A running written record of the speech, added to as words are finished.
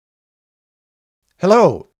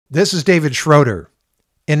Hello, this is David Schroeder.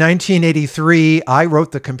 In 1983, I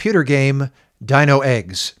wrote the computer game DINO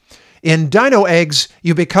EGGS. In DINO EGGS,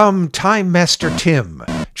 you become Time Master Tim,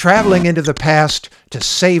 traveling into the past to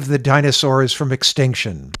save the dinosaurs from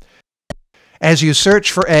extinction. As you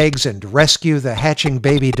search for eggs and rescue the hatching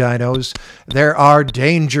baby dinos, there are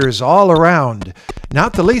dangers all around,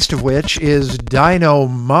 not the least of which is Dino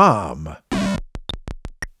Mom.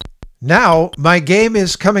 Now, my game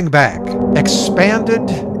is coming back, expanded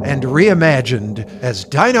and reimagined as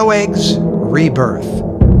DINO EGGS Rebirth.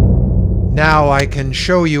 Now I can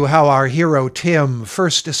show you how our hero Tim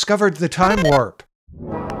first discovered the time warp,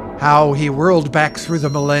 how he whirled back through the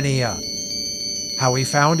millennia, how he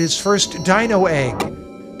found his first dino egg,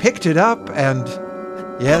 picked it up, and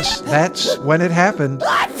yes, that's when it happened.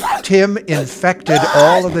 Tim infected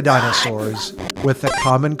all of the dinosaurs with the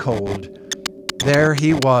common cold. There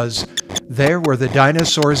he was. There were the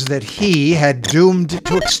dinosaurs that he had doomed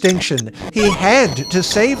to extinction. He had to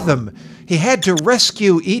save them. He had to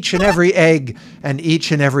rescue each and every egg and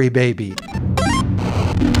each and every baby.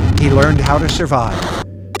 He learned how to survive.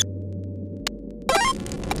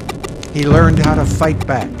 He learned how to fight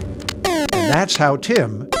back. And that's how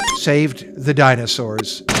Tim saved the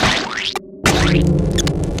dinosaurs.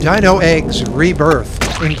 DINO EGGS Rebirth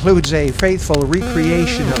includes a faithful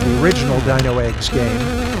recreation of the original DINO EGGS game,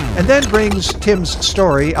 and then brings Tim's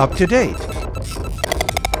story up to date.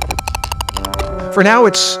 For now,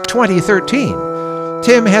 it's 2013.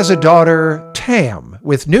 Tim has a daughter, Tam,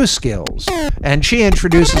 with new skills, and she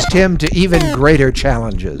introduces Tim to even greater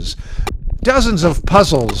challenges. Dozens of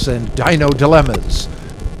puzzles and dino dilemmas.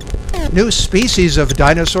 New species of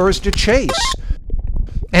dinosaurs to chase.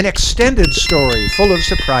 An extended story full of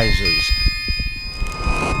surprises.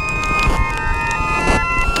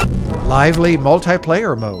 Lively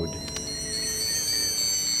multiplayer mode.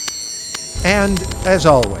 And, as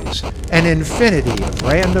always, an infinity of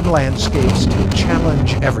random landscapes to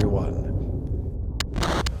challenge everyone.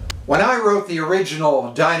 When I wrote the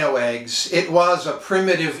original DINO EGGS, it was a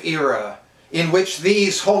primitive era in which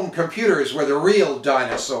these home computers were the real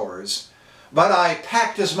dinosaurs. But I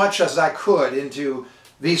packed as much as I could into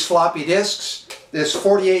these floppy disks, this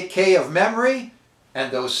 48K of memory,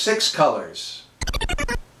 and those 6 colors.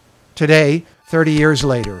 Today, 30 years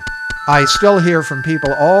later, I still hear from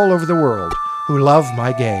people all over the world who love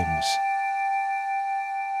my games.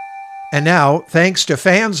 And now, thanks to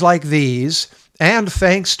fans like these, and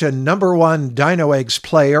thanks to #1 DINO EGGS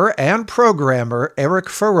player and programmer Eric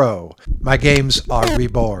Farrow, my games are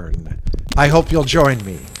reborn. I hope you'll join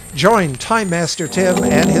me. Join Time Master Tim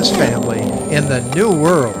and his family in the new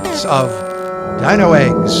worlds of DINO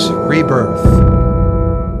EGGS Rebirth.